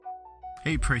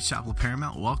Hey, Praise Chapel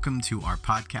Paramount, welcome to our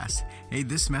podcast. Hey,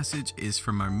 this message is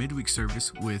from our midweek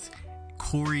service with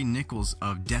Corey Nichols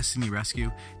of Destiny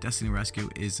Rescue. Destiny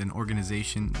Rescue is an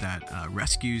organization that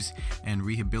rescues and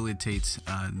rehabilitates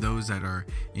those that are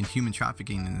in human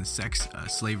trafficking and sex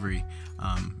slavery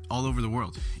all over the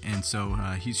world. And so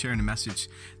he's sharing a message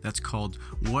that's called,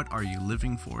 "What Are You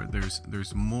Living For?"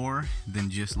 There's more than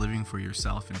just living for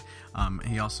yourself. And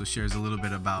he also shares a little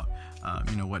bit about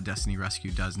what Destiny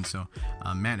Rescue does. And so,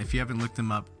 man, if you haven't looked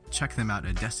them up, check them out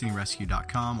at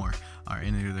destinyrescue.com or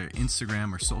in their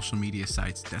Instagram or social media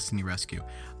sites, Destiny Rescue.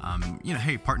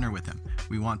 Hey, partner with them.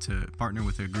 We want to partner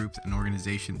with a group, an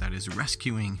organization that is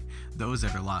rescuing those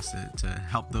that are lost, to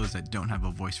help those that don't have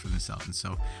a voice for themselves. And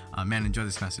so, man, enjoy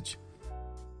this message.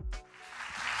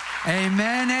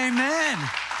 Amen, amen.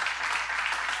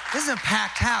 This is a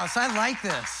packed house. I like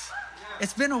this.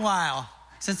 It's been a while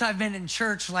since I've been in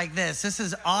church like this. This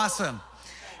is awesome.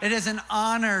 It is an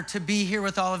honor to be here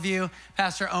with all of you,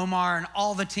 Pastor Omar and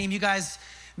all the team. You guys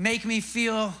make me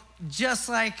feel just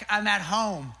like I'm at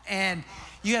home. And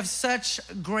you have such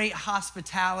great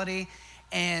hospitality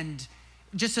and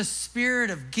just a spirit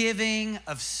of giving,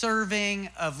 of serving,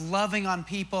 of loving on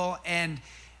people. And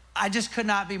I just could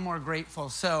not be more grateful.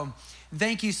 So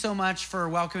thank you so much for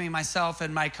welcoming myself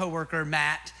and my coworker,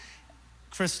 Matt,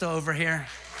 Crystal over here,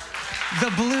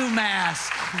 the blue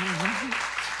mask.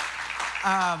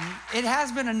 It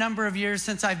has been a number of years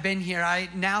since I've been here. I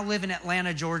now live in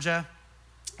Atlanta, Georgia,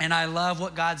 and I love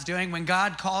what God's doing. When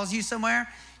God calls you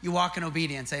somewhere, you walk in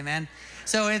obedience, amen?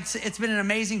 So it's been an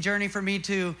amazing journey for me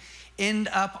to end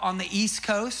up on the East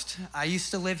Coast. I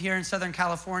used to live here in Southern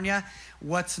California.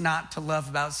 What's not to love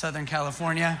about Southern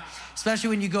California? Especially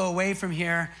when you go away from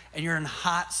here and you're in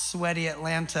hot, sweaty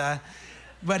Atlanta.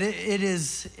 But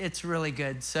it's really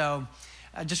good. So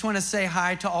I just want to say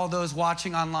hi to all those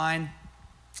watching online.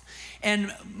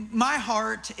 And my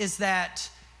heart is that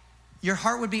your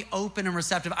heart would be open and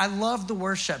receptive. I love the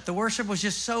worship. The worship was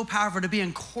just so powerful to be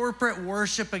in corporate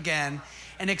worship again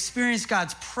and experience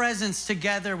God's presence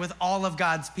together with all of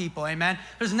God's people, amen?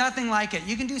 There's nothing like it.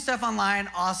 You can do stuff online,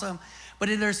 awesome, but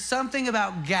there's something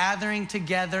about gathering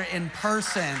together in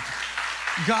person.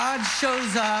 God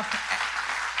shows up,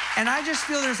 and I just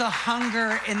feel there's a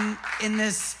hunger in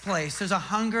this place. There's a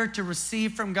hunger to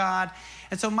receive from God.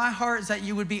 And so my heart is that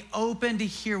you would be open to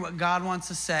hear what God wants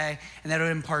to say and that it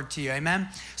would impart to you, amen?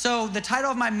 So the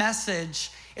title of my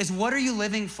message is, "What Are You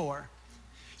Living For?"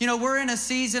 You know, we're in a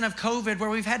season of COVID where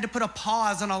we've had to put a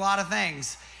pause on a lot of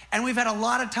things. And we've had a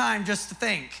lot of time just to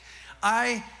think.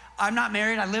 I'm not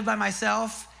married, I live by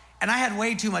myself, and I had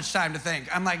way too much time to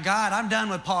think. I'm like, God, I'm done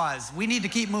with pause. We need to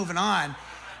keep moving on.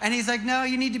 And he's like, no,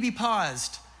 you need to be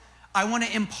paused. I want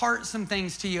to impart some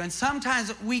things to you. And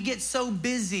sometimes we get so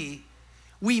busy,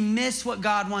 we miss what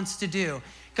God wants to do.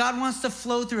 God wants to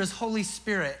flow through his Holy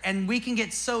Spirit, and we can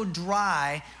get so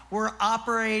dry, we're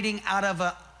operating out of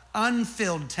an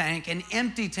unfilled tank, an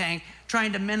empty tank,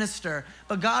 trying to minister.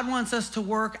 But God wants us to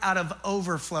work out of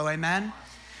overflow, amen?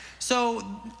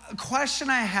 So a question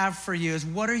I have for you is,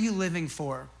 what are you living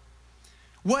for?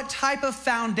 What type of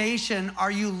foundation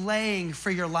are you laying for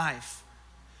your life?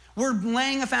 We're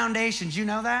laying a foundation, do you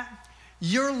know that?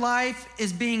 Your life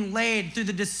is being laid through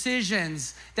the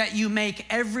decisions that you make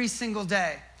every single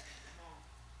day.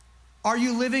 Are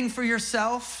you living for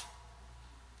yourself?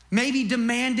 Maybe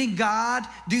demanding God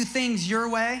do things your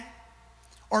way?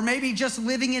 Or maybe just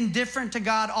living indifferent to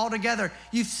God altogether.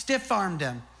 You've stiff-armed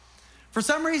him. For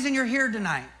some reason, you're here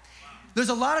tonight. There's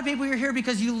a lot of people who are here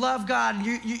because you love God,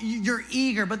 you're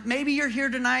eager, but maybe you're here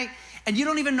tonight and you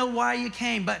don't even know why you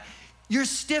came, but you're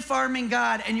stiff-arming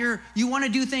God and you want to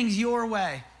do things your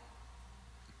way.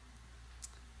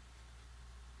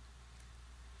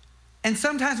 And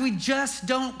sometimes we just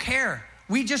don't care.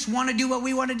 We just want to do what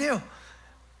we want to do.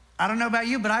 I don't know about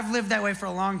you, but I've lived that way for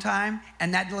a long time,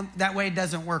 and that way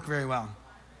doesn't work very well.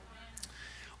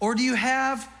 Or do you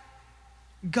have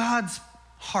God's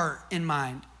heart in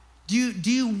mind? Do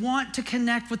you want to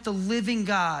connect with the living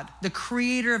God, the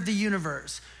creator of the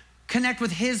universe? Connect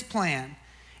with his plan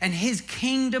and his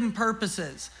kingdom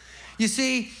purposes. You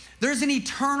see, there's an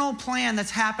eternal plan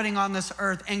that's happening on this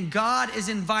earth, and God is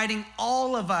inviting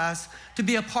all of us to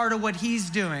be a part of what he's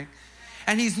doing.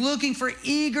 And he's looking for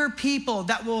eager people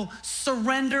that will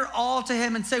surrender all to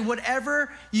him and say,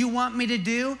 whatever you want me to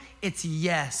do, it's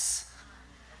yes.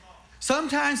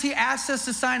 Sometimes he asks us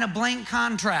to sign a blank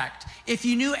contract. If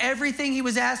you knew everything he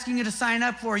was asking you to sign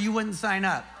up for, you wouldn't sign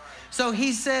up. So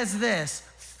he says this,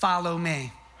 follow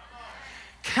me.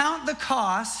 Count the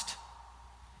cost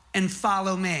and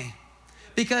follow me,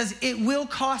 because it will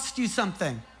cost you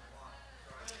something.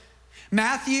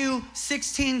 Matthew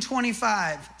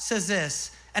 16:25 says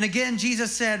this, and again,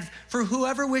 Jesus said, for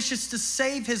whoever wishes to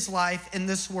save his life in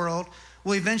this world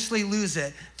will eventually lose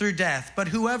it through death. But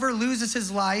whoever loses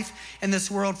his life in this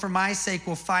world for my sake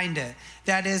will find it.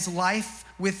 That is life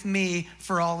with me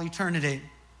for all eternity.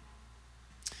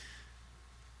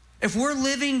 If we're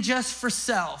living just for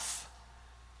self,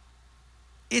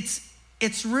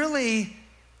 it's really,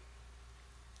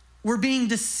 we're being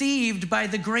deceived by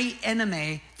the great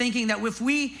enemy, thinking that if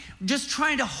we just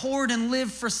trying to hoard and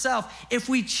live for self, if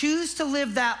we choose to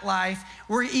live that life,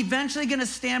 we're eventually going to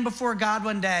stand before God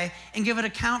one day and give an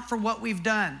account for what we've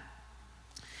done.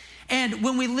 And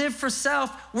when we live for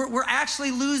self, we're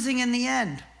actually losing in the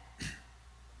end.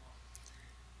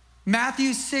 Matthew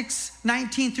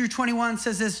 6:19 through 21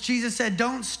 says this. Jesus said,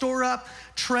 don't store up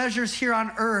treasures here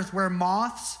on earth where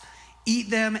moths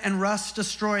eat them and rust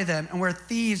destroy them, and where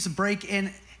thieves break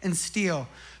in and steal.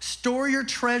 Store your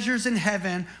treasures in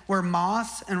heaven where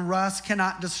moths and rust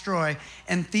cannot destroy,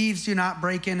 and thieves do not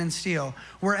break in and steal.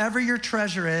 Wherever your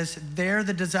treasure is, there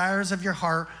the desires of your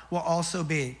heart will also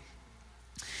be.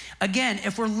 Again,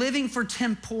 if we're living for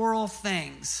temporal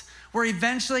things, where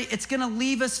eventually it's going to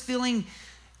leave us feeling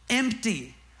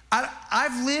empty.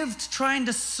 I've lived trying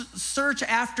to search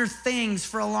after things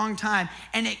for a long time,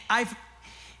 and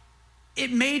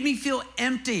it made me feel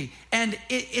empty. And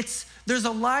there's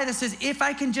a lie that says, if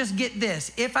I can just get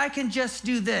this, if I can just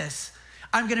do this,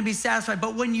 I'm going to be satisfied.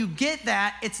 But when you get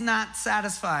that, it's not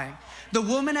satisfying. The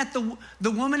woman at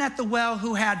the well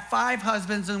who had 5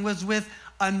 husbands and was with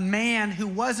a man who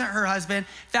wasn't her husband,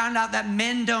 found out that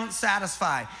men don't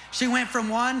satisfy. She went from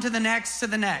one to the next to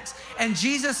the next. And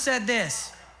Jesus said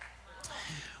this,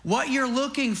 what you're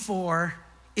looking for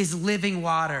is living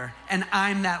water, and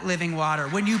I'm that living water.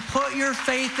 When you put your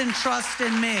faith and trust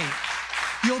in me,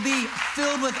 you'll be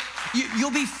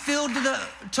filled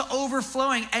to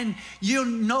overflowing, and you'll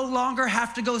no longer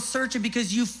have to go searching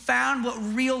because you found what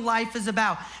real life is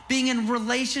about, being in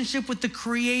relationship with the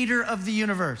creator of the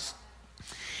universe.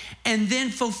 And then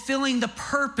fulfilling the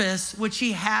purpose which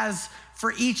he has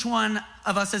for each one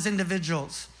of us as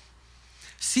individuals.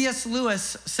 C.S.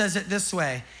 Lewis says it this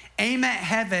way, aim at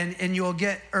heaven and you'll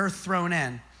get earth thrown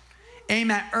in. Aim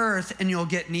at earth and you'll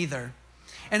get neither.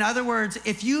 In other words,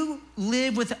 if you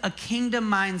live with a kingdom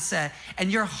mindset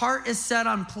and your heart is set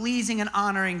on pleasing and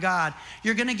honoring God,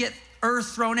 you're gonna get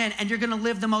earth thrown in, and you're gonna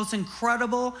live the most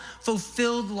incredible,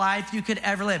 fulfilled life you could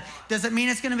ever live. Does it mean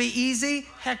it's gonna be easy?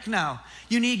 Heck no.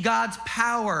 You need God's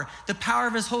power, the power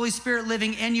of his Holy Spirit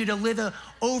living in you to live an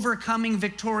overcoming,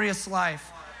 victorious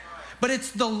life. But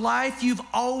it's the life you've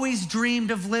always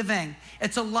dreamed of living.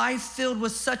 It's a life filled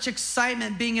with such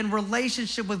excitement, being in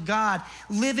relationship with God,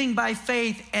 living by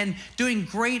faith, and doing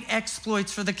great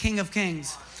exploits for the King of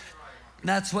Kings.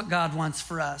 That's what God wants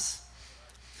for us.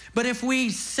 But if we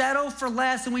settle for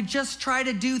less and we just try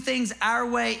to do things our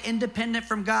way, independent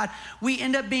from God, we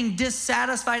end up being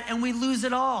dissatisfied and we lose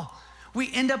it all.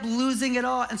 We end up losing it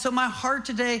all. And so my heart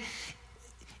today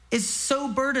is so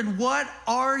burdened. What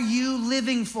are you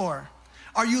living for?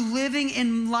 Are you living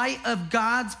in light of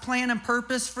God's plan and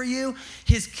purpose for you?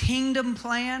 His kingdom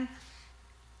plan,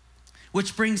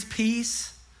 which brings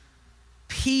peace.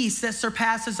 Peace that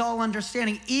surpasses all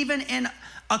understanding, even in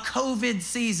a COVID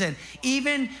season,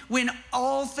 even when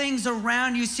all things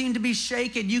around you seem to be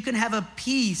shaken, you can have a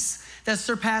peace that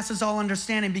surpasses all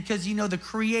understanding because you know the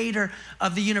creator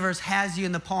of the universe has you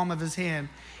in the palm of his hand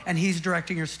and he's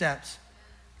directing your steps.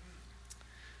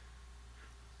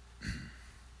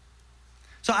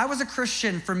 So I was a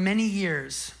Christian for many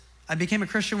years. I became a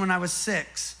Christian when I was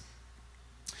 6.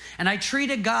 And I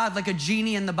treated God like a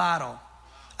genie in the bottle.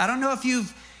 I don't know if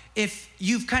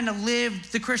you've kind of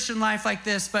lived the Christian life like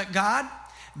this, but God,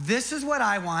 this is what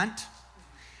I want.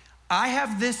 I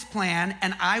have this plan,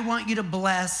 and I want you to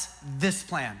bless this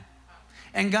plan.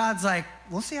 And God's like,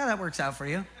 we'll see how that works out for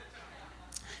you.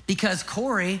 Because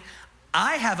Corey,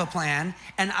 I have a plan,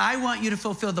 and I want you to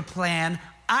fulfill the plan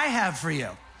I have for you.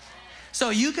 So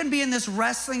you can be in this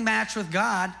wrestling match with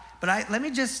God, but let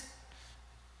me just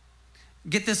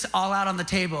get this all out on the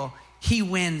table. He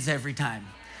wins every time.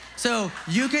 So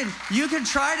you can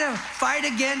try to fight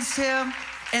against him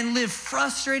and live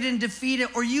frustrated and defeated,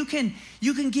 or you can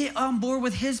get on board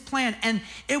with his plan. And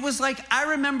it was like,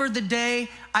 I remember the day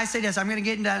I said yes, I'm gonna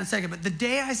get into that in a second, but the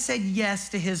day I said yes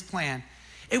to his plan,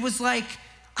 it was like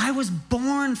I was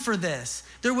born for this.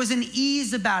 There was an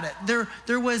ease about it.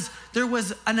 There was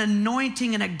an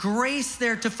anointing and a grace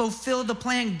there to fulfill the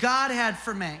plan God had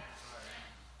for me.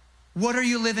 What are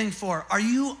you living for? Are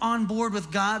you on board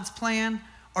with God's plan?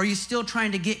 Or are you still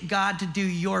trying to get God to do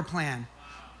your plan?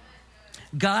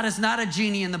 God is not a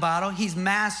genie in the bottle. He's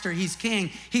master, he's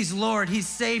king, he's Lord, he's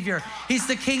savior. He's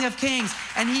the King of Kings,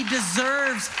 and he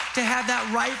deserves to have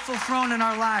that rightful throne in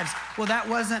our lives. Well, that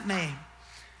wasn't me.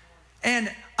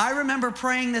 And I remember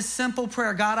praying this simple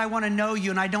prayer, God, I want to know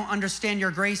you, and I don't understand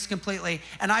your grace completely.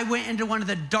 And I went into one of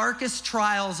the darkest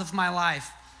trials of my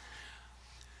life.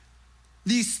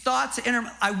 These thoughts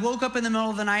I woke up in the middle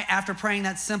of the night after praying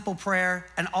that simple prayer,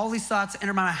 and all these thoughts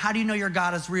entered my mind. How do you know your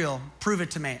God is real? Prove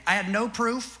it to me. I had no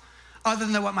proof other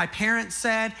than what my parents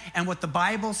said and what the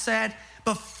Bible said,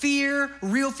 but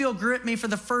real fear gripped me for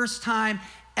the first time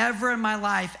ever in my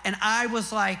life, and I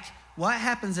was like, what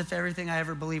happens if everything I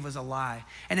ever believed was a lie?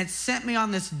 And it sent me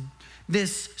on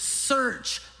this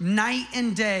search night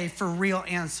and day for real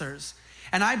answers.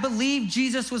 And I believed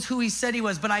Jesus was who he said he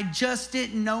was, but I just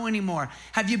didn't know anymore.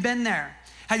 Have you been there?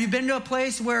 Have you been to a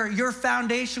place where your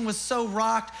foundation was so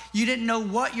rocked, you didn't know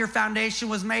what your foundation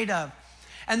was made of?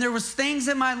 And there was things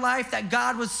in my life that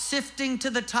God was sifting to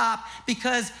the top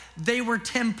because they were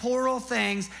temporal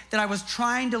things that I was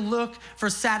trying to look for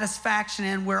satisfaction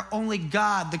in, where only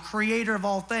God, the creator of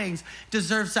all things,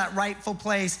 deserves that rightful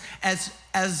place as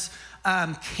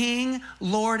King,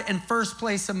 Lord, and first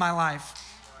place in my life.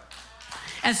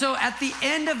 And so at the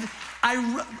end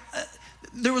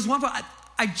there was one point,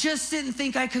 I just didn't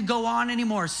think I could go on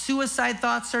anymore. Suicide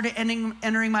thoughts started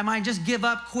entering my mind. Just give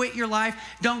up, quit your life,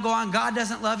 don't go on. God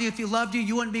doesn't love you. If he loved you,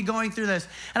 you wouldn't be going through this.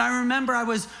 And I remember I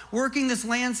was working this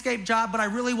landscape job, but I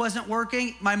really wasn't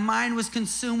working. My mind was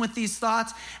consumed with these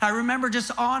thoughts. I remember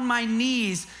just on my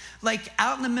knees, like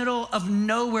out in the middle of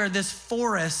nowhere, this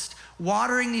forest,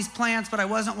 watering these plants, but I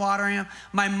wasn't watering them.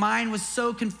 My mind was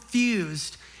so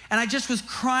confused. And I just was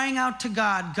crying out to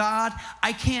God, God,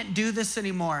 I can't do this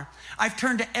anymore. I've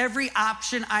turned to every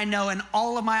option I know, and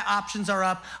all of my options are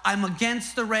up. I'm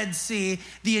against the Red Sea.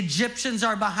 The Egyptians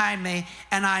are behind me,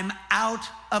 and I'm out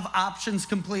of options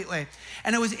completely.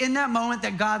 And it was in that moment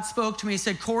that God spoke to me. He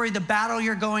said, Corey, the battle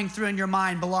you're going through in your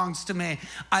mind belongs to me.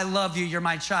 I love you. You're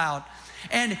my child.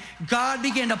 And God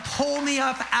began to pull me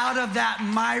up out of that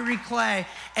miry clay,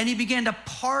 and he began to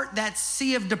part that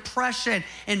sea of depression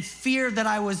and fear that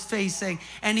I was facing.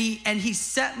 And he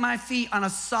set my feet on a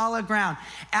solid ground.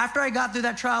 After I got through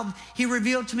that trial, he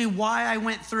revealed to me why I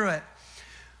went through it.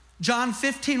 John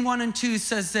 15:1-2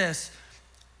 says this,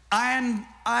 I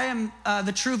am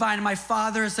the true vine, and my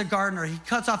Father is the gardener. He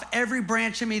cuts off every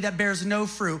branch in me that bears no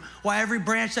fruit, while every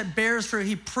branch that bears fruit,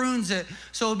 he prunes it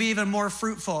so it'll be even more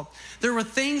fruitful. There were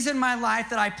things in my life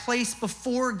that I placed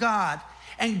before God,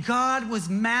 and God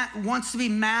wants to be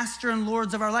master and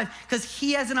lords of our life because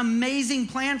he has an amazing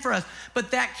plan for us.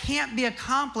 But that can't be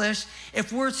accomplished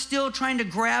if we're still trying to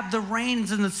grab the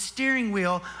reins and the steering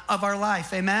wheel of our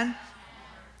life. Amen?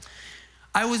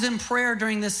 I was in prayer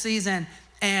during this season,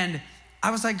 and I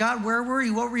was like, God, where were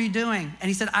you? What were you doing? And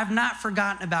he said, I've not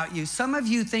forgotten about you. Some of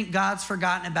you think God's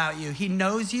forgotten about you. He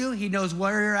knows you. He knows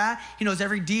where you're at. He knows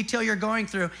every detail you're going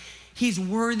through. He's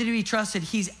worthy to be trusted.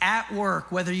 He's at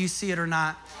work, whether you see it or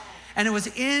not. And it was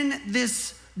in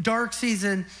this dark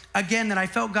season, again, that I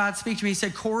felt God speak to me. He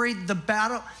said, Corey,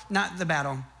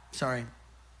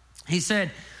 He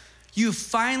said, you've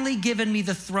finally given me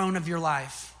the throne of your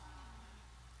life.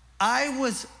 I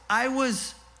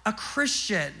was a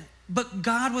Christian, but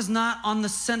God was not on the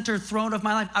center throne of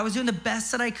my life. I was doing the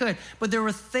best that I could, but there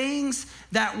were things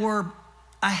that were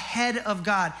ahead of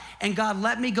God, and God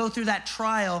let me go through that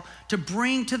trial to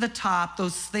bring to the top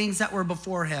those things that were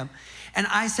before him. And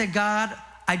I said, God,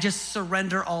 I just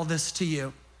surrender all this to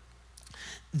you.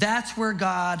 That's where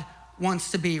God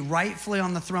wants to be, rightfully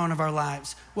on the throne of our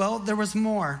lives. Well, there was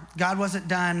more. God wasn't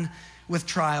done with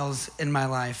trials in my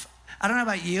life. I don't know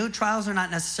about you, trials are not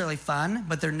necessarily fun,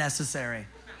 but they're necessary.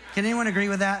 Can anyone agree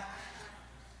with that?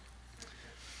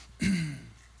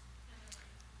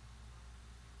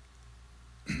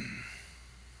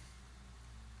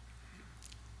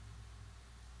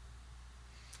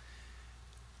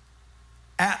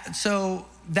 So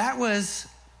that was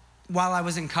while I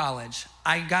was in college.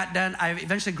 I got done, I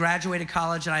eventually graduated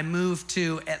college, and I moved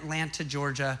to Atlanta,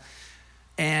 Georgia.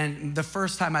 And the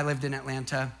first time I lived in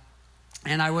Atlanta,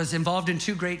 and I was involved in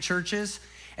 2 great churches.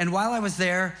 And while I was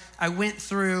there, I went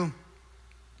through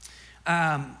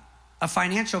a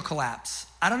financial collapse.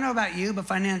 I don't know about you, but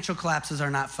financial collapses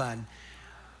are not fun.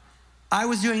 I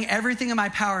was doing everything in my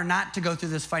power not to go through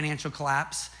this financial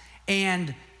collapse.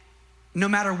 And no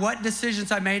matter what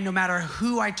decisions I made, no matter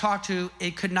who I talked to,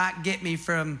 it could not get me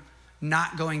from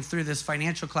not going through this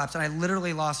financial collapse. And I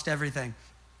literally lost everything.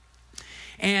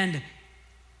 And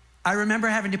I remember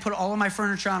having to put all of my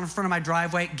furniture on in front of my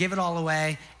driveway, give it all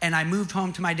away, and I moved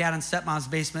home to my dad and stepmom's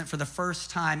basement for the first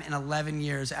time in 11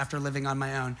 years after living on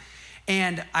my own.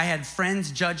 And I had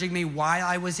friends judging me why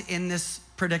I was in this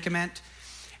predicament.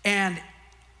 And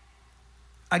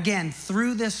again,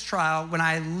 through this trial, when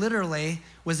I literally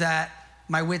was at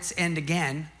my wit's end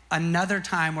again, another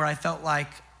time where I felt like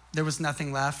there was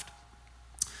nothing left,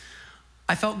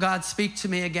 I felt God speak to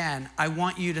me again. I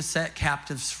want you to set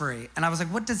captives free. And I was like,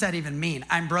 what does that even mean?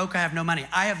 I'm broke, I have no money.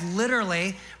 I have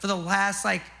literally, for the last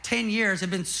 10 years, have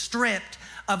been stripped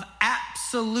of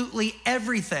absolutely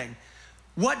everything.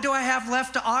 What do I have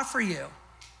left to offer you?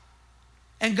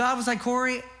 And God was like,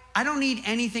 Corey, I don't need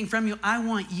anything from you. I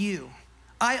want you.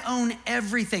 I own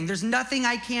everything. There's nothing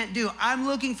I can't do. I'm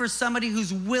looking for somebody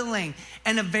who's willing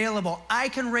and available. I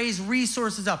can raise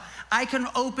resources up. I can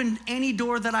open any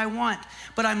door that I want,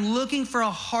 but I'm looking for a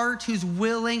heart who's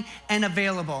willing and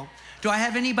available. Do I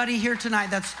have anybody here tonight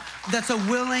that's a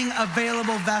willing,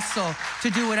 available vessel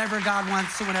to do whatever God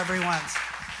wants to whenever he wants?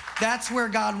 That's where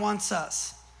God wants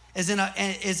us, is in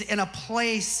a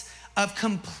place of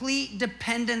complete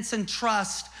dependence and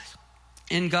trust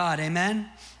in God. Amen?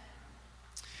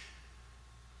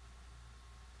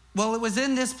 Well, it was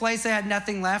in this place I had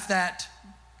nothing left that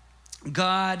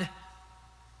God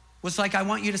was like, I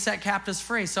want you to set captives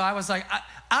free. So I was like,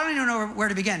 I don't even know where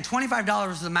to begin. $25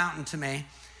 was a mountain to me.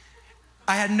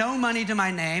 I had no money to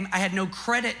my name. I had no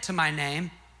credit to my name.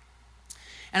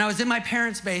 And I was in my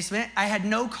parents' basement. I had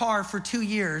no car for 2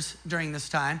 years during this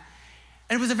time.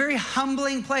 And it was a very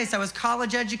humbling place. I was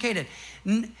college educated.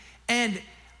 And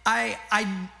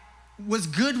I was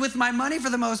good with my money for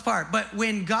the most part. But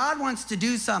when God wants to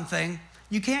do something,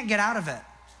 you can't get out of it.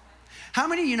 How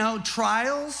many of you know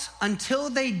trials, until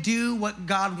they do what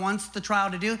God wants the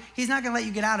trial to do, he's not gonna let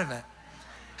you get out of it?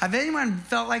 Have anyone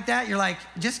felt like that? You're like,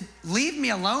 just leave me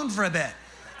alone for a bit.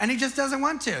 And he just doesn't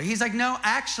want to. He's like, no,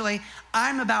 actually,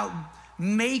 I'm about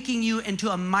making you into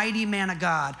a mighty man of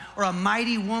God or a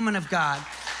mighty woman of God.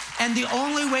 And the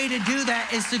only way to do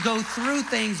that is to go through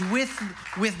things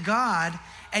with God,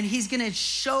 and he's gonna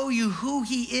show you who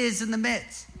he is in the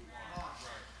midst.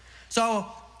 So,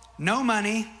 no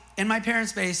money, in my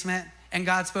parents' basement, and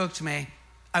God spoke to me,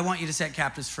 I want you to set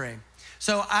captives free.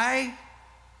 So I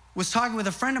was talking with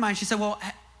a friend of mine. She said, well,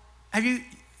 you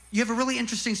have a really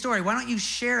interesting story. Why don't you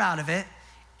share out of it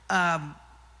on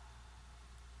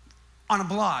a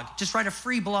blog? Just write a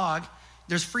free blog.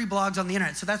 There's free blogs on the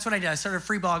internet. So that's what I did. I started a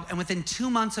free blog, and within 2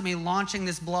 months of me launching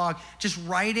this blog, just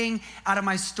writing out of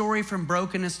my story from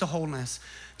brokenness to wholeness,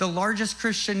 the largest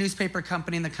Christian newspaper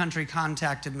company in the country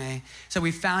contacted me. Said,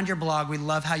 we found your blog. We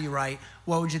love how you write.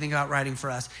 What would you think about writing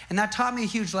for us? And that taught me a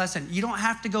huge lesson. You don't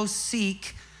have to go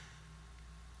seek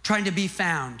trying to be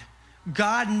found.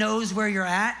 God knows where you're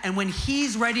at, and when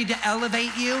he's ready to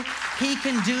elevate you, he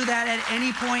can do that at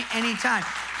any point, any time.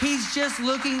 He's just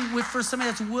looking for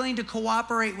somebody that's willing to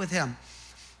cooperate with him.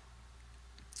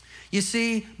 You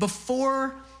see,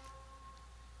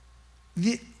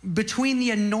 between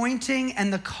the anointing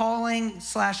and the calling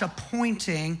 /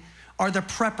 appointing are the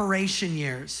preparation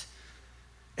years.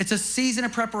 It's a season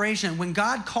of preparation. When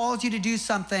God calls you to do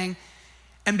something,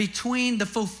 and between the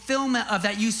fulfillment of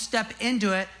that, you step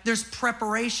into it, there's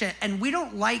preparation. And we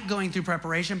don't like going through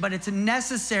preparation, but it's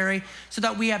necessary so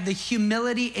that we have the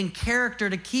humility and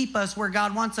character to keep us where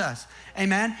God wants us.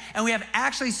 Amen? And we have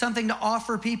actually something to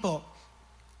offer people.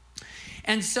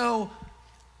 And so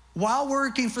while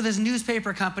working for this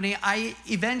newspaper company, I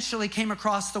eventually came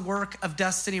across the work of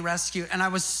Destiny Rescue, and I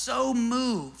was so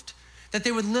moved that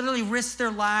they would literally risk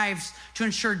their lives to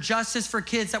ensure justice for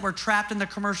kids that were trapped in the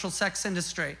commercial sex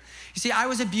industry. You see, I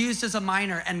was abused as a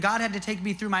minor, and God had to take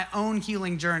me through my own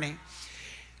healing journey.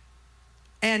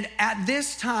 And at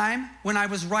this time, when I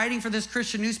was writing for this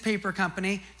Christian newspaper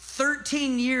company,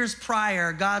 13 years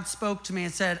prior, God spoke to me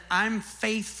and said, I'm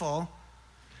faithful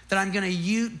that I'm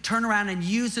gonna turn around and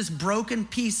use this broken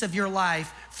piece of your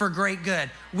life for great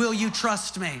good. Will you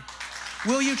trust me?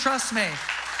 Will you trust me?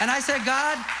 And I said,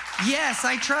 God, yes,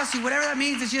 I trust you. Whatever that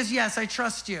means, it's just, yes, I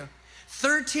trust you.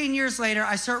 13 years later,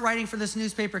 I start writing for this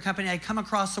newspaper company. I come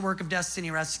across the work of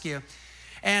Destiny Rescue.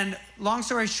 And long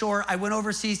story short, I went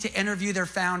overseas to interview their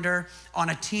founder on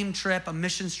a team trip, a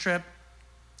missions trip.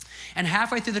 And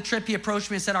halfway through the trip, he approached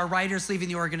me and said, our writer's leaving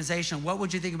the organization. What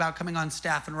would you think about coming on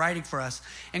staff and writing for us?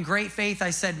 In great faith,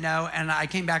 I said no, and I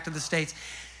came back to the States.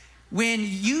 When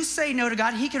you say no to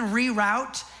God, he can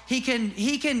reroute. He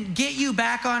can get you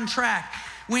back on track.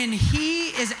 When he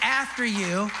is after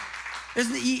you,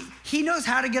 he knows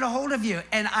how to get a hold of you.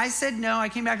 And I said no. I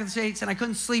came back to the States, and I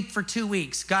couldn't sleep for 2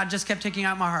 weeks. God just kept taking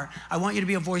out my heart. I want you to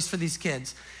be a voice for these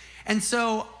kids. And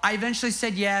so I eventually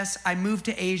said yes. I moved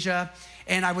to Asia,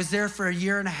 and I was there for a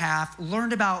year and a half,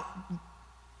 learned about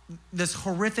this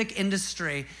horrific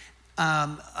industry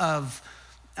of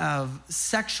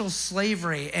sexual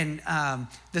slavery. And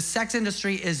the sex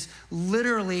industry is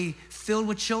literally filled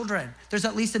with children. There's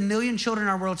at least 1 million children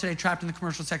in our world today trapped in the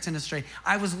commercial sex industry.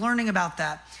 I was learning about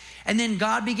that. And then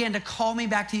God began to call me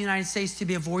back to the United States to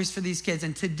be a voice for these kids.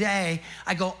 And today,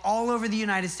 I go all over the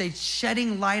United States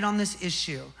shedding light on this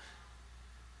issue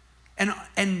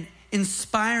and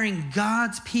inspiring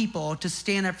God's people to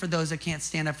stand up for those that can't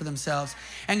stand up for themselves.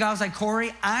 And God was like,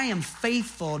 Corey, I am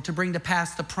faithful to bring to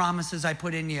pass the promises I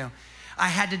put in you. I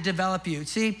had to develop you.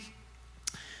 See,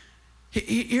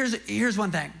 here's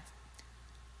one thing.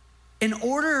 In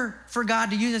order for God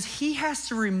to use us, he has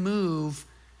to remove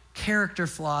character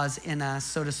flaws in us,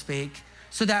 so to speak,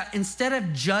 so that instead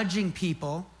of judging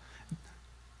people,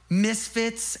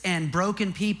 misfits and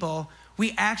broken people,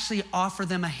 we actually offer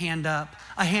them a hand up,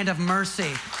 a hand of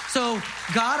mercy. So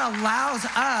God allows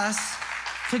us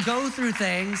to go through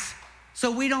things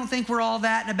so we don't think we're all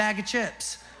that in a bag of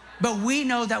chips. But we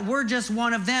know that we're just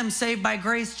one of them, saved by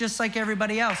grace, just like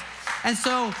everybody else. And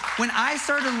so when I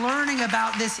started learning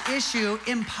about this issue,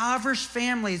 impoverished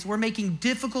families were making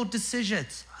difficult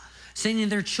decisions, sending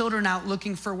their children out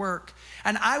looking for work.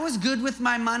 And I was good with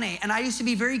my money, and I used to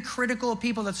be very critical of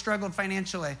people that struggled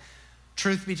financially,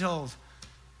 truth be told.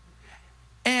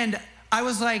 And I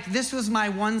was like, this was my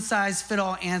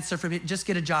one-size-fit-all answer for me, just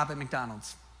get a job at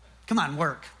McDonald's. Come on,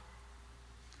 work.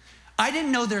 I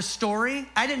didn't know their story.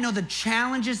 I didn't know the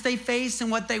challenges they faced and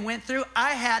what they went through.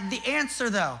 I had the answer,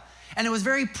 though. And it was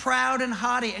very proud and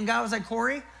haughty. And God was like,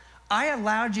 Corey, I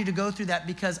allowed you to go through that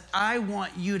because I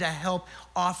want you to help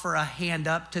offer a hand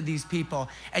up to these people.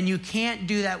 And you can't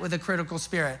do that with a critical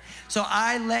spirit. So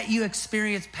I let you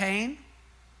experience pain,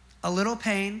 a little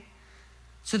pain,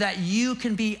 so that you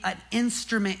can be an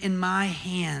instrument in my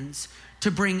hands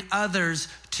to bring others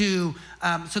to,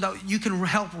 so that you can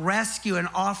help rescue and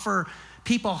offer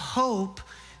people hope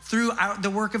through the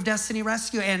work of Destiny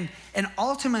Rescue and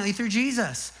ultimately through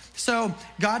Jesus. So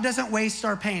God doesn't waste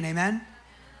our pain, amen?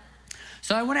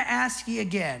 So I want to ask you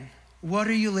again, what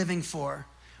are you living for?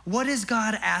 What is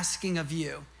God asking of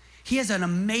you? He has an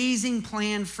amazing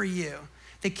plan for you.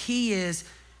 The key is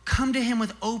come to him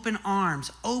with open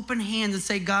arms, open hands, and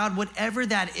say, God, whatever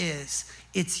that is,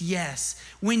 it's yes.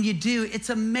 When you do,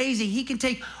 it's amazing. He can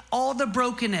take all the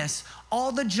brokenness,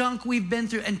 all the junk we've been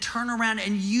through and turn around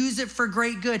and use it for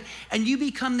great good. And you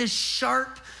become this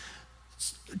sharp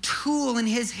tool in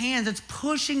his hands that's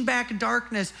pushing back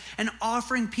darkness and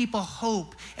offering people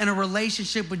hope and a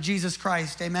relationship with Jesus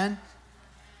Christ. Amen?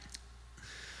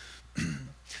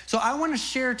 So I want to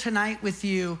share tonight with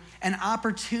you an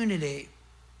opportunity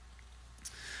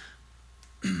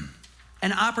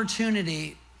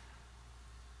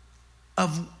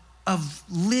of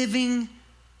living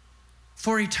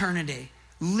for eternity,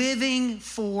 living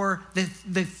for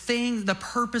the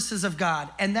purposes of God.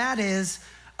 And that is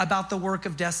about the work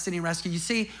of Destiny Rescue. You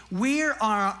see, we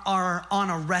are on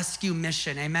a rescue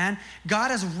mission, amen? God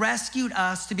has rescued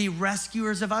us to be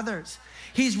rescuers of others.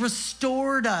 He's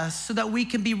restored us so that we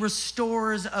can be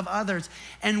restorers of others.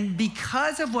 And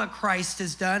because of what Christ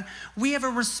has done, we have a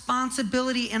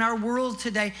responsibility in our world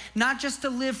today, not just to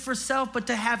live for self, but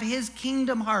to have his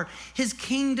kingdom heart, his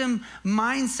kingdom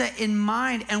mindset in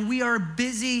mind. And we are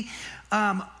busy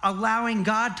allowing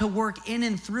God to work in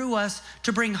and through us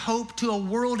to bring hope to a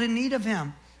world in need of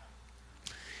him.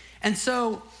 And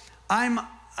so I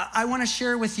want to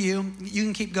share with you, you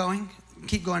can keep going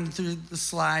through the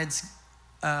slides.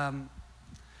 Go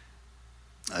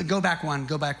back one.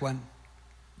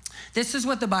 This is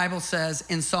what the Bible says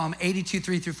in Psalm 82,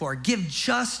 3-4. Give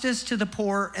justice to the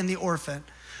poor and the orphan.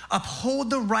 Uphold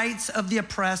the rights of the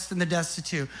oppressed and the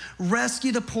destitute.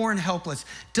 Rescue the poor and helpless.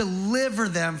 Deliver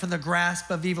them from the grasp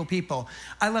of evil people.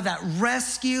 I love that.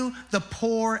 Rescue the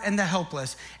poor and the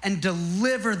helpless and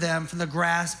deliver them from the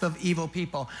grasp of evil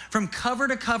people. From cover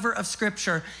to cover of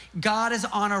Scripture, God is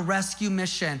on a rescue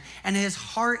mission, and his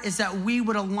heart is that we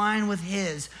would align with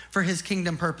his for his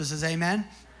kingdom purposes. Amen?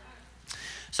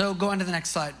 So go on to the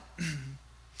next slide.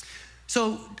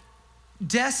 So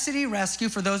Destiny Rescue,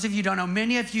 for those of you who don't know,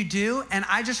 many of you do, and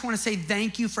I just want to say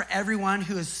thank you for everyone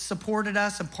who has supported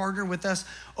us and partnered with us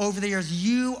over the years.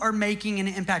 You are making an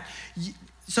impact.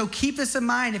 So keep this in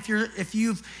mind. If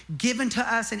you've given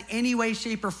to us in any way,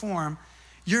 shape, or form,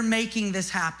 you're making this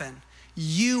happen.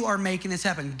 You are making this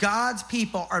happen. God's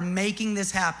people are making this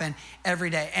happen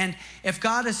every day. And if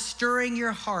God is stirring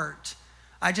your heart,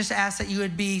 I just ask that you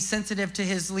would be sensitive to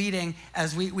his leading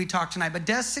as we talk tonight. But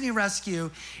Destiny Rescue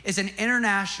is an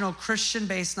international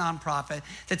Christian-based nonprofit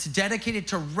that's dedicated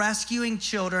to rescuing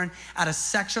children out of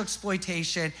sexual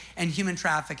exploitation and human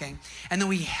trafficking. And then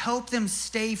we help them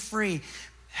stay free,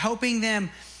 helping them,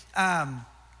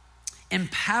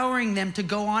 empowering them to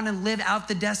go on and live out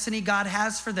the destiny God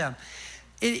has for them.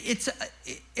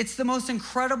 It's the most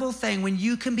incredible thing when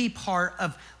you can be part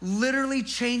of literally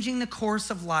changing the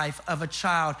course of life of a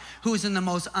child who is in the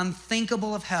most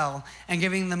unthinkable of hell and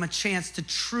giving them a chance to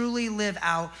truly live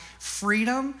out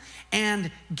freedom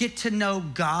and get to know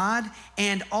God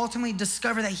and ultimately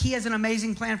discover that he has an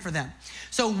amazing plan for them.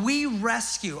 So we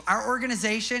rescue. Our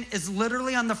organization is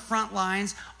literally on the front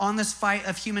lines on this fight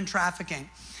of human trafficking.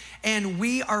 And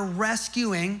we are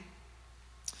rescuing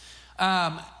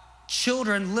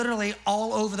children literally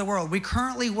all over the world. We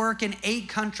currently work in 8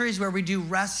 countries where we do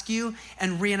rescue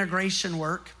and reintegration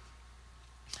work.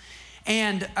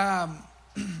 And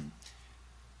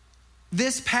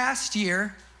this past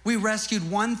year, we rescued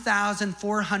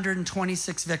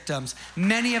 1,426 victims,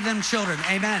 many of them children.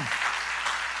 Amen.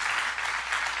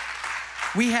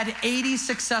 We had 80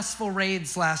 successful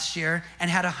raids last year and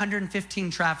had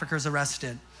 115 traffickers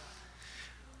arrested.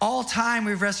 All time,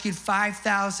 we've rescued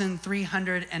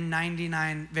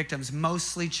 5,399 victims,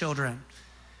 mostly children.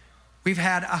 We've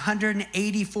had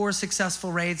 184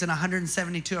 successful raids and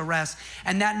 172 arrests.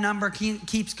 And that number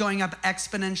keeps going up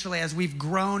exponentially as we've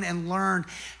grown and learned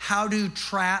how to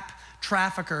trap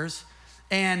traffickers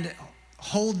and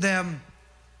hold them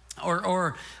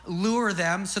or lure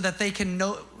them so that they can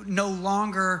no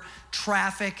longer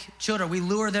traffic children. We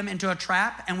lure them into a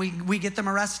trap and we get them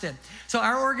arrested. So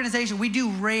our organization, we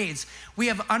do raids. We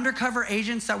have undercover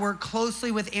agents that work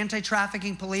closely with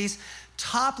anti-trafficking police,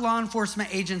 top law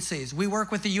enforcement agencies. We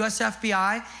work with the US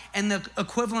FBI and the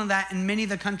equivalent of that in many of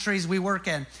the countries we work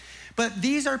in. But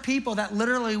these are people that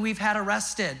literally we've had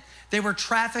arrested. They were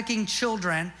trafficking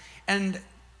children and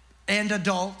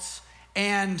adults,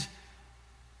 and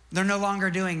they're no longer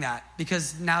doing that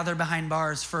because now they're behind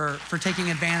bars for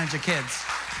taking advantage of kids.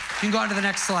 You can go on to the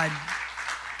next slide.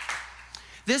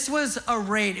 This was a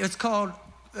raid. It's called,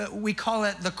 we call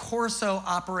it the Corso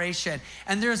operation.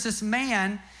 And there's this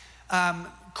man,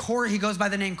 he goes by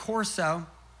the name Corso.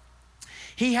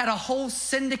 He had a whole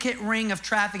syndicate ring of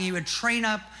trafficking. He would train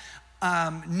up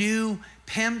new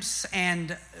pimps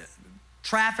and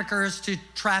traffickers to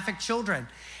traffic children.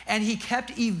 And he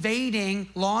kept evading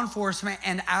law enforcement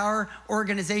and our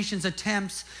organization's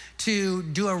attempts to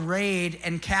do a raid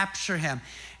and capture him.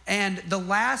 And the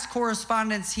last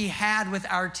correspondence he had with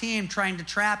our team trying to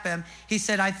trap him, he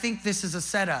said, "I think this is a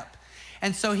setup."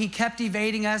 And so he kept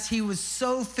evading us. He was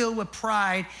so filled with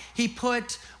pride. He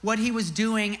put what he was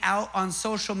doing out on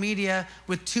social media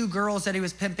with 2 girls that he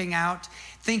was pimping out,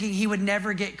 thinking he would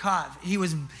never get caught. He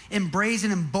was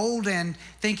embracing and emboldened,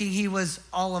 thinking he was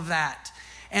all of that.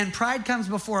 And pride comes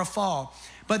before a fall.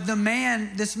 But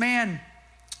this man,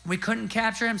 we couldn't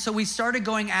capture him. So we started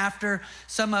going after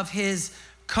some of his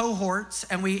cohorts,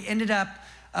 and we ended up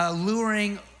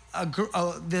luring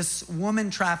this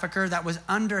woman trafficker that was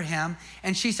under him.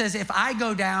 And she says, if I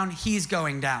go down, he's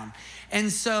going down. And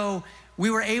so we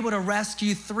were able to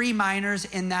rescue 3 minors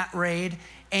in that raid.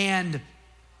 And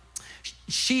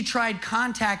she tried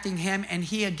contacting him, and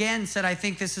he again said, I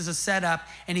think this is a setup,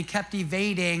 and he kept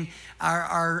evading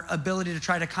our ability to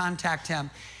try to contact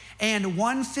him. And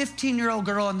one 15-year-old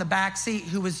girl in the backseat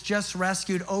who was just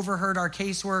rescued overheard our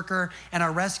caseworker and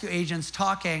our rescue agents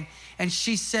talking, and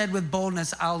she said with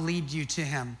boldness, I'll lead you to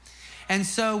him. And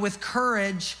so with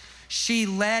courage, she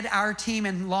led our team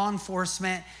and law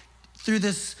enforcement through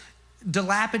this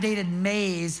dilapidated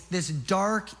maze, this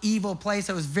dark, evil place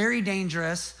that was very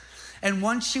dangerous. And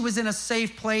once she was in a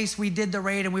safe place, we did the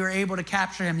raid and we were able to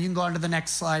capture him. You can go on to the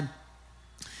next slide.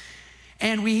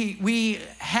 And we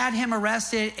had him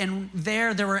arrested, and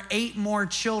there were 8 more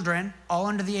children, all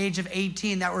under the age of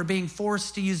 18, that were being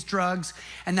forced to use drugs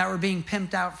and that were being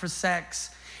pimped out for sex.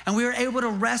 And we were able to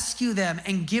rescue them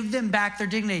and give them back their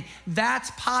dignity.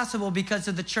 That's possible because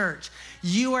of the church.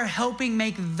 You are helping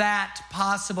make that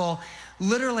possible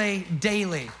literally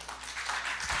daily.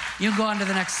 You can go on to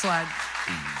the next slide.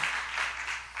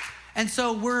 And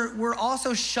so we're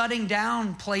also shutting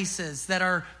down places that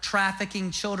are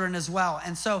trafficking children as well.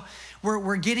 And so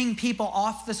we're getting people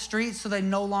off the street so they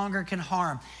no longer can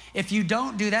harm. If you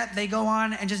don't do that, they go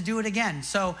on and just do it again.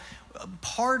 So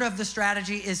part of the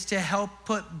strategy is to help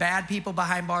put bad people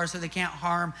behind bars so they can't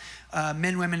harm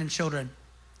men, women, and children.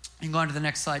 You can go on to the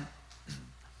next slide.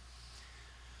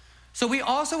 So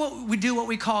we do what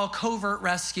we call covert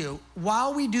rescue.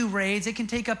 While we do raids, it can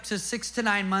take up to 6 to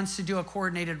 9 months to do a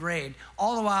coordinated raid.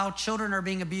 All the while, children are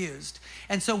being abused.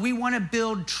 And so we want to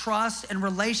build trust and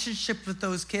relationship with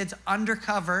those kids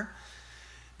undercover,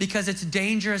 because it's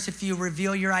dangerous if you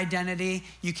reveal your identity.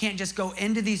 You can't just go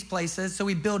into these places. So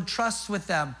we build trust with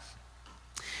them.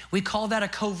 We call that a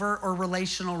covert or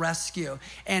relational rescue.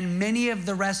 And many of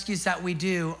the rescues that we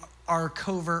do are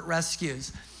covert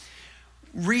rescues.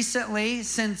 Recently,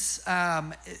 since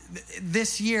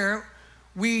this year,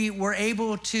 we were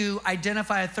able to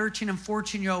identify a 13 and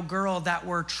 14-year-old girl that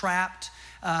were trapped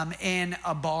in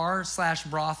a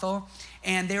bar/brothel,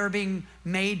 and they were being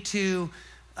made to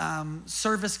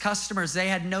service customers. They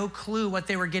had no clue what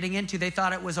they were getting into. They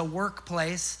thought it was a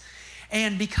workplace.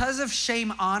 And because of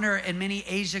shame, honor in many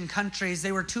Asian countries,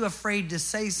 they were too afraid to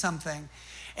say something.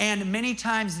 And many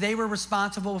times they were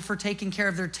responsible for taking care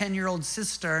of their 10-year-old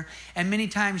sister. And many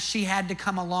times she had to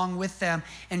come along with them.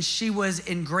 And she was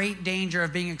in great danger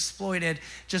of being exploited,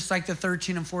 just like the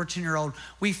 13 and 14-year-old.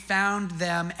 We found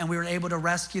them and we were able to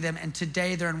rescue them. And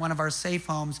today they're in one of our safe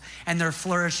homes and they're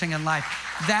flourishing in life.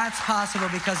 That's possible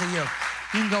because of you. You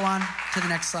can go on to the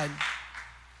next slide.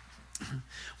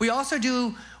 We also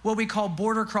do what we call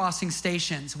border crossing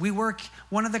stations.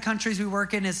 One of the countries we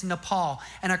work in is Nepal.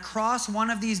 And across one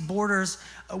of these borders,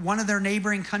 one of their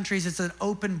neighboring countries, it's an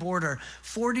open border.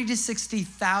 40 to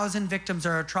 60,000 victims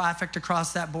are trafficked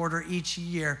across that border each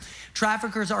year.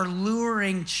 Traffickers are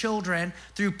luring children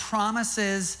through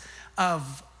promises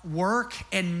of work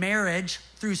and marriage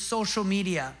through social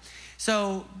media.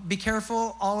 So be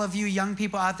careful, all of you young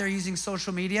people out there using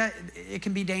social media. It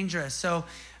can be dangerous. So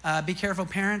be careful,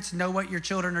 parents, know what your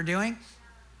children are doing.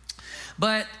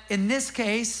 But in this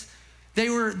case, they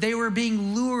were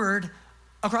being lured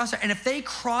across, and if they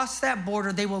cross that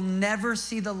border, they will never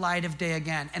see the light of day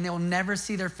again, and they will never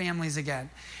see their families again.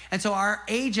 And so our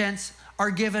agents are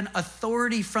given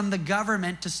authority from the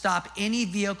government to stop any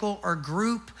vehicle or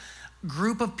group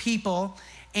of people,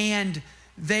 and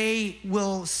they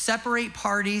will separate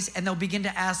parties and they'll begin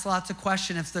to ask lots of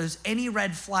questions. If there's any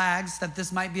red flags that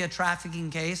this might be a trafficking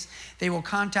case, they will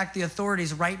contact the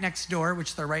authorities right next door,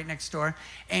 which they're right next door,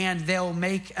 and they'll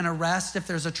make an arrest if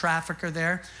there's a trafficker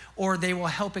there, or they will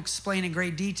help explain in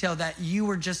great detail that you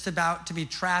were just about to be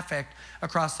trafficked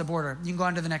across the border. You can go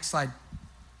on to the next slide.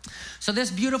 So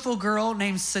this beautiful girl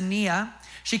named Sania,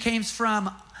 she came from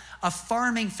a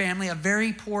farming family, a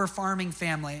very poor farming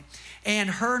family. And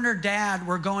her dad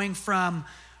were going from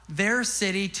their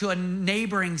city to a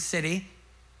neighboring city.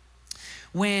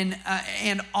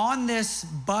 And on this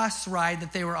bus ride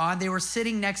that they were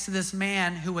sitting next to this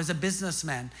man who was a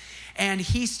businessman. And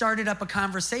he started up a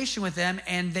conversation with them,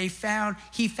 and he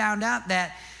found out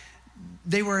that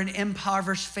they were an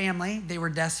impoverished family. They were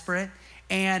desperate.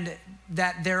 And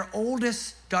that their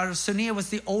oldest daughter, Sania,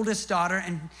 was the oldest daughter,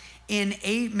 and in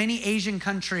many Asian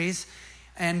countries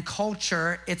and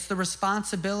culture, it's the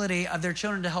responsibility of their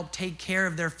children to help take care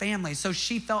of their family. So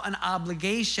she felt an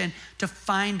obligation to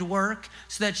find work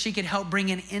so that she could help bring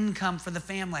in income for the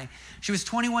family. She was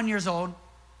 21 years old,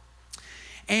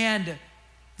 and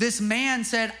this man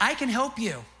said, I can help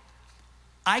you.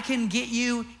 I can get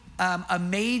you a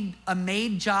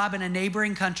maid job in a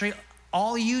neighboring country.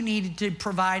 All you need to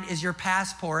provide is your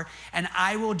passport, and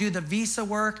I will do the visa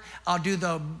work. I'll do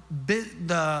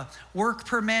the work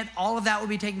permit. All of that will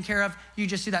be taken care of. You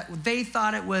just do that. They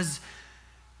thought it was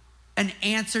an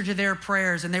answer to their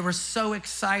prayers, and they were so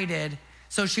excited.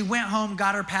 So she went home,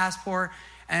 got her passport,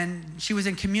 and she was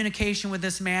in communication with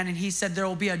this man, and he said, there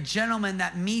will be a gentleman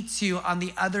that meets you on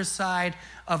the other side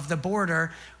of the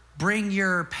border. Bring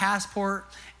your passport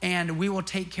and we will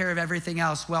take care of everything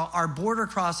else. Well, our border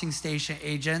crossing station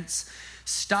agents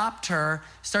stopped her,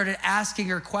 started asking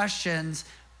her questions.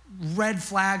 Red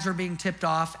flags were being tipped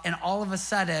off, and all of a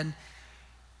sudden,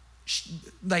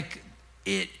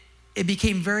 it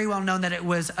became very well known that it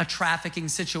was a trafficking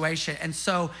situation. And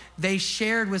so they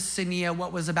shared with Sania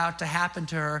what was about to happen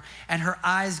to her, and her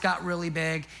eyes got really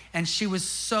big, and she was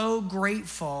so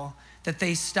grateful that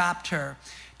they stopped her.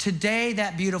 Today,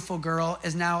 that beautiful girl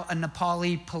is now a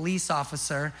Nepali police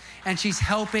officer, and she's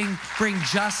helping bring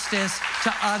justice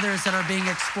to others that are being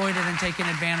exploited and taken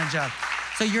advantage of.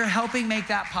 So you're helping make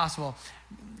that possible.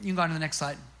 You can go on to the next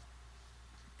slide.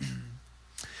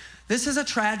 This is a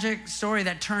tragic story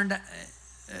that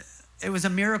it was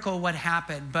a miracle what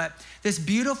happened, but this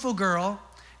beautiful girl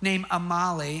named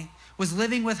Amali was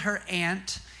living with her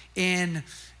aunt in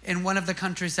one of the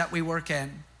countries that we work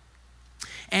in.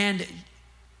 And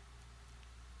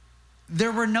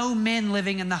there were no men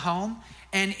living in the home.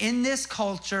 And in this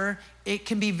culture, it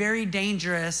can be very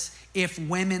dangerous if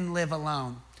women live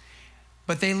alone.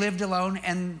 But they lived alone,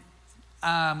 and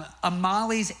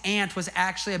Amali's aunt was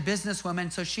actually a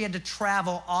businesswoman, so she had to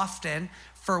travel often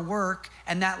for work,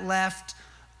 and that left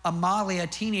Amali, a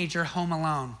teenager, home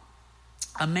alone.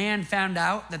 A man found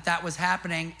out that that was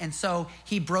happening, and so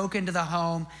he broke into the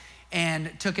home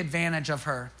and took advantage of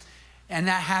her. And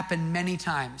that happened many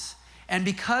times. And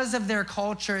because of their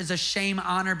culture is a shame,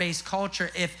 honor-based culture,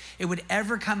 if it would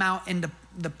ever come out into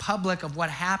the public of what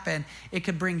happened, it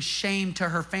could bring shame to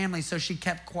her family, so she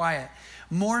kept quiet.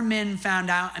 More men found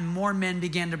out, and more men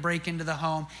began to break into the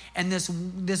home. And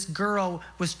this girl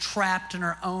was trapped in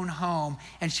her own home,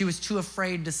 and she was too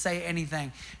afraid to say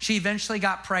anything. She eventually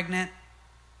got pregnant,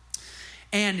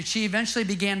 and she eventually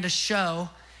began to show,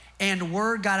 and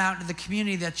word got out into the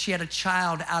community that she had a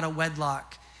child out of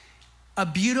wedlock. A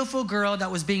beautiful girl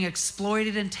that was being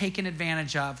exploited and taken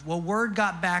advantage of. Well, word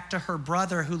got back to her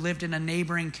brother who lived in a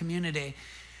neighboring community.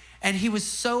 And he was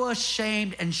so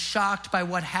ashamed and shocked by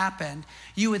what happened.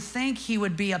 You would think he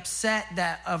would be upset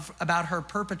about her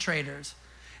perpetrators,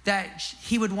 that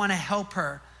he would want to help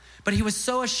her. But he was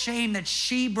so ashamed that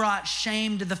she brought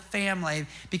shame to the family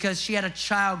because she had a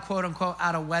child, quote unquote,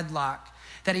 out of wedlock,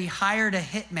 that he hired a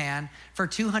hitman for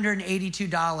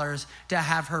 $282 to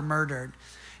have her murdered.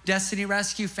 Destiny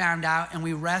Rescue found out, and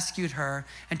we rescued her.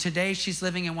 And today she's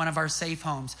living in one of our safe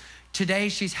homes. Today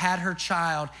she's had her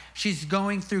child. She's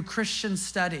going through Christian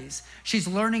studies. She's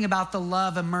learning about the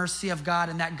love and mercy of God,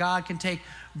 and that God can take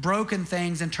broken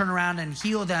things and turn around and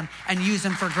heal them and use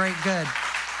them for great good.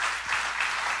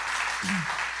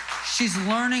 She's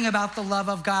learning about the love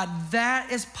of God.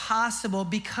 That is possible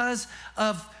because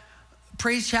of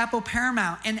Praise Chapel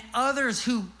Paramount and others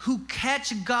who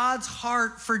catch God's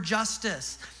heart for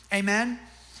justice. Amen?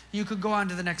 You could go on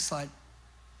to the next slide.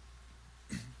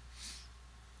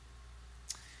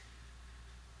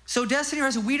 So Destiny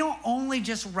Rescue, we don't only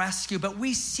just rescue, but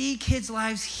we see kids'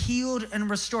 lives healed and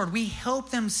restored. We help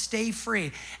them stay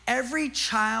free. Every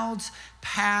child's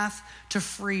path to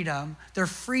freedom, their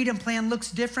freedom plan looks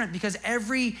different because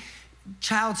every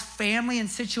child's family and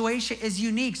situation is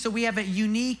unique. So we have a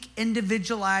unique,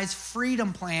 individualized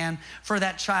freedom plan for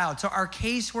that child. So our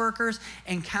caseworkers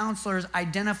and counselors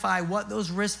identify what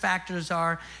those risk factors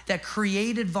are that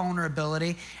created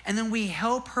vulnerability, and then we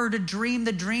help her to dream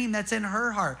the dream that's in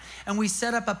her heart. And we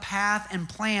set up a path and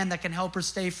plan that can help her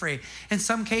stay free. In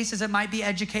some cases, it might be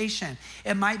education.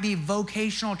 It might be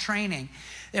vocational training.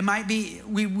 It might be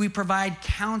we provide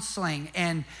counseling,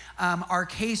 and our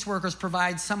caseworkers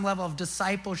provide some level of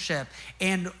discipleship.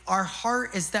 And our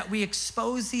heart is that we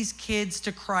expose these kids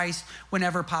to Christ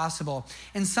whenever possible.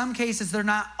 In some cases, they're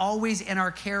not always in our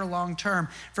care long term.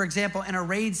 For example, in a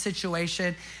raid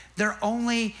situation, our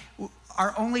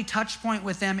only touch point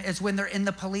with them is when they're in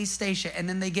the police station, and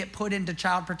then they get put into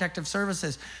Child Protective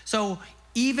Services. So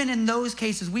even in those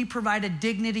cases, we provide a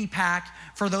dignity pack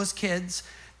for those kids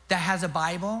that has a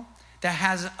Bible, that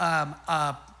has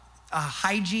a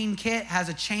hygiene kit, has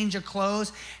a change of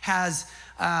clothes, has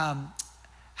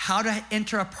how to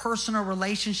enter a personal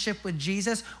relationship with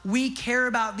Jesus. We care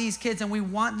about these kids, and we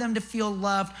want them to feel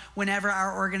loved whenever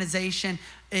our organization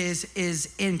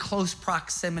is in close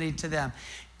proximity to them.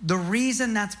 The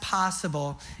reason that's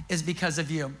possible is because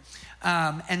of you.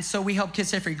 And so we help kids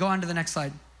stay free. Go on to the next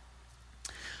slide.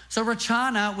 So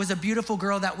Rachana was a beautiful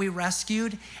girl that we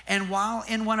rescued. And while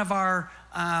in one of our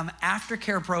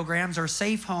aftercare programs or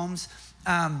safe homes,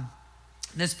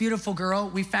 this beautiful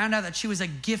girl, we found out that she was a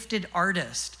gifted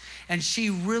artist, and she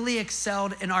really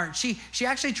excelled in art. She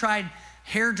actually tried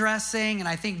hairdressing and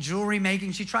I think jewelry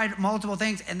making. She tried multiple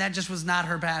things, and that just was not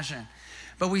her passion.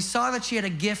 But we saw that she had a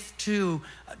gift to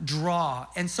draw.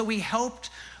 And so we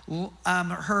helped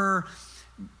her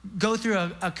go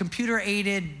through a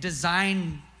computer-aided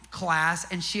design class,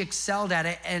 and she excelled at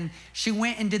it. And she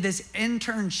went and did this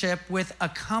internship with a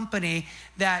company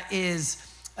that is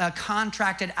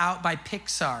contracted out by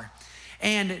Pixar.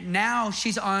 And now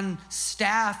she's on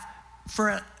staff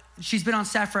she's been on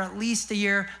staff for at least a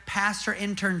year past her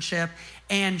internship,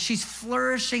 and she's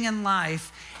flourishing in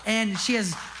life, and she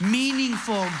has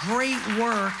meaningful, great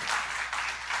work.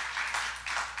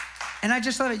 And I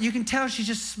just love it. You can tell she's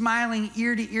just smiling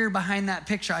ear to ear behind that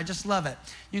picture. I just love it.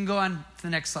 You can go on to the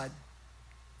next slide.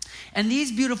 And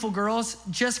these beautiful girls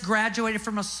just graduated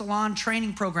from a salon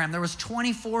training program. There was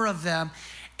 24 of them.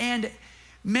 And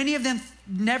many of them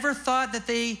never thought that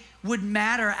they would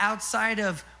matter outside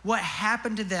of what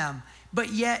happened to them.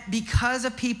 But yet, because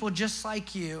of people just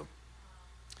like you,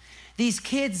 these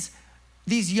kids,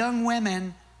 these young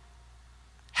women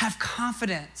have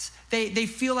confidence. They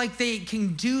feel like they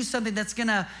can do something that's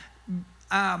gonna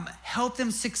help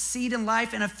them succeed in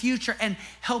life and a future, and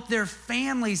help their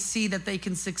families see that they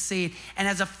can succeed. And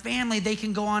as a family, they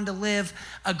can go on to live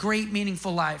a great,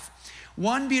 meaningful life.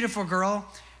 One beautiful girl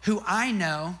who I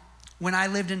know, when I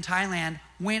lived in Thailand,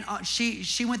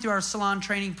 she went through our salon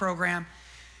training program.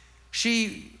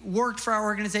 She worked for our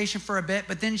organization for a bit,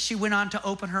 but then she went on to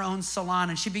open her own salon,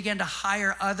 and she began to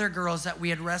hire other girls that we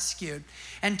had rescued.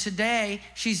 And today,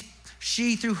 she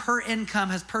through her income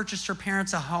has purchased her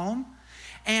parents a home,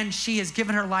 and she has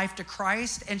given her life to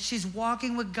Christ, and she's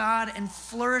walking with God and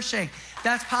flourishing.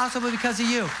 That's possible because of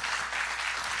you.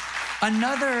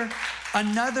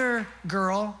 Another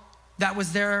girl that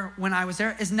was there when I was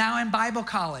there is now in Bible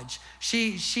college.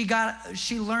 She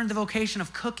learned the vocation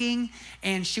of cooking,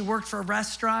 and she worked for a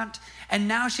restaurant, and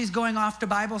now she's going off to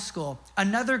Bible school.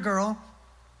 Another girl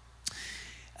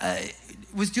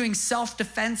was doing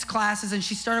self-defense classes, and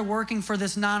she started working for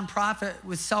this nonprofit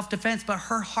with self-defense, but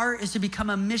her heart is to become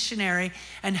a missionary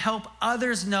and help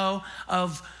others know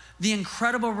of the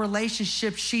incredible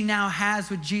relationship she now has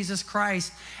with Jesus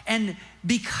Christ. And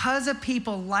because of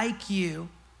people like you,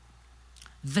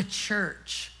 the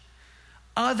church,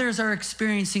 others are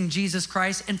experiencing Jesus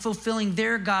Christ and fulfilling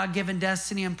their God-given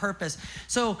destiny and purpose.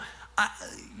 So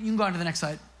you can go on to the next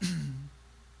slide.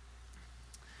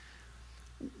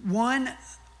 One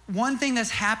thing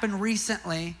that's happened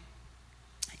recently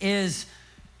is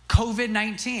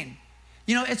COVID-19.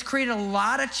 You know, it's created a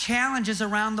lot of challenges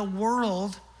around the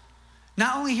world,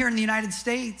 not only here in the United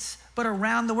States, but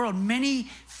around the world. Many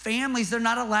families, they're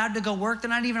not allowed to go work. They're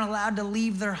not even allowed to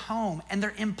leave their home. And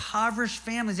they're impoverished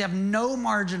families. They have no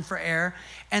margin for error,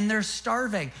 and they're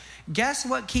starving. Guess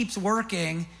what keeps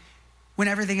working when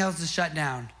everything else is shut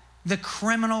down? The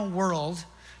criminal world.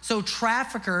 So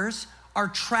traffickers are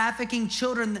trafficking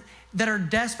children that are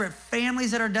desperate,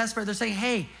 families that are desperate. They're saying,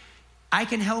 hey, I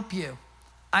can help you.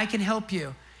 I can help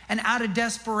you. And out of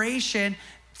desperation,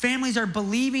 families are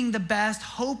believing the best,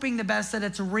 hoping the best, that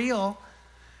it's real,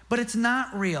 but it's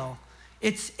not real.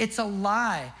 It's a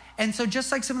lie. And so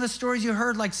just like some of the stories you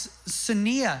heard, like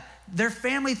Sania, their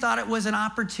family thought it was an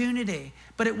opportunity,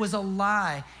 but it was a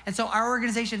lie. And so our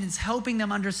organization is helping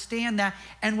them understand that,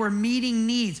 and we're meeting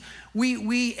needs.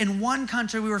 We in one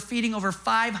country, we were feeding over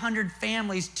 500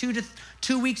 families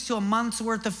 2 weeks to a month's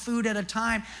worth of food at a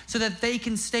time, so that they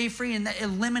can stay free, and that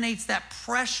eliminates that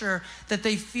pressure that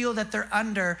they feel that they're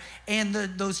under. And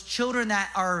those children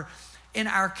that are in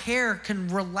our care can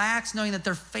relax knowing that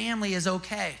their family is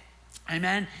okay.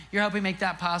 Amen. You're helping make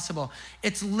that possible.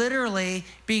 It's literally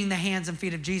being the hands and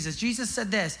feet of Jesus. Jesus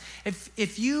said this: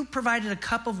 if you provided a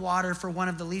cup of water for one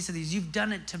of the least of these, you've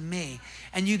done it to me.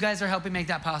 And you guys are helping make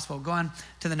that possible. Go on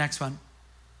to the next one.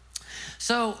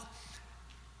 So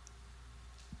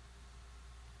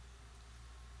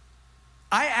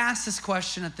I asked this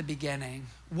question at the beginning: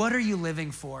 what are you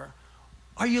living for?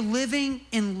 Are you living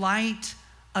in light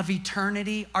of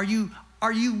eternity? Are you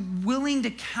willing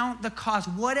to count the cost,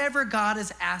 whatever God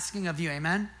is asking of you?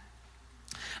 Amen.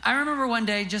 I remember one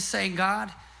day just saying,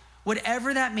 God,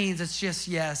 whatever that means, it's just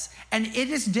yes. And it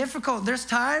is difficult. There's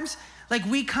times like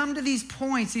we come to these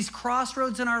points, these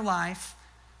crossroads in our life,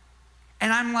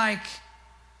 and I'm like,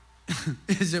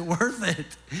 is it worth it?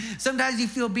 Sometimes you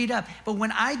feel beat up. But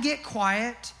when I get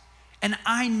quiet and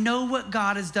I know what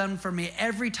God has done for me,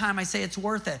 every time I say it's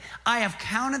worth it, I have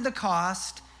counted the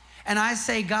cost, and I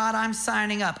say, God, I'm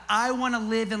signing up. I want to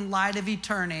live in light of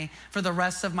eternity for the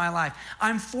rest of my life.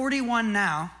 I'm 41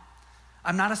 now.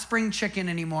 I'm not a spring chicken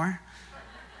anymore.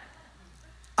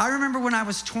 I remember when I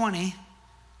was 20,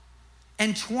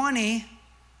 and 20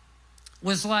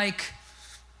 was like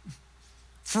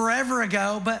forever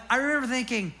ago, but I remember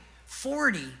thinking,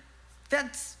 40,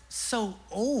 that's so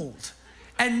old.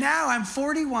 And now I'm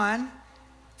 41.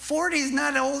 40 is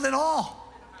not old at all.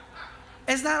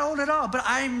 It's not old at all, but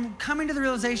I'm coming to the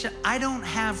realization I don't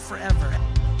have forever.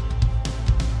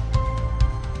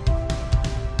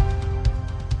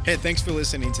 Hey, thanks for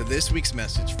listening to this week's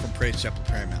message from Praise Chapel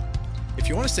Paramount. If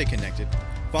you want to stay connected,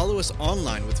 follow us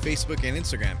online with Facebook and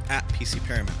Instagram at PC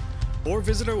Paramount, or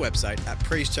visit our website at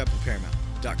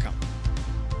praisechapelparamount.com.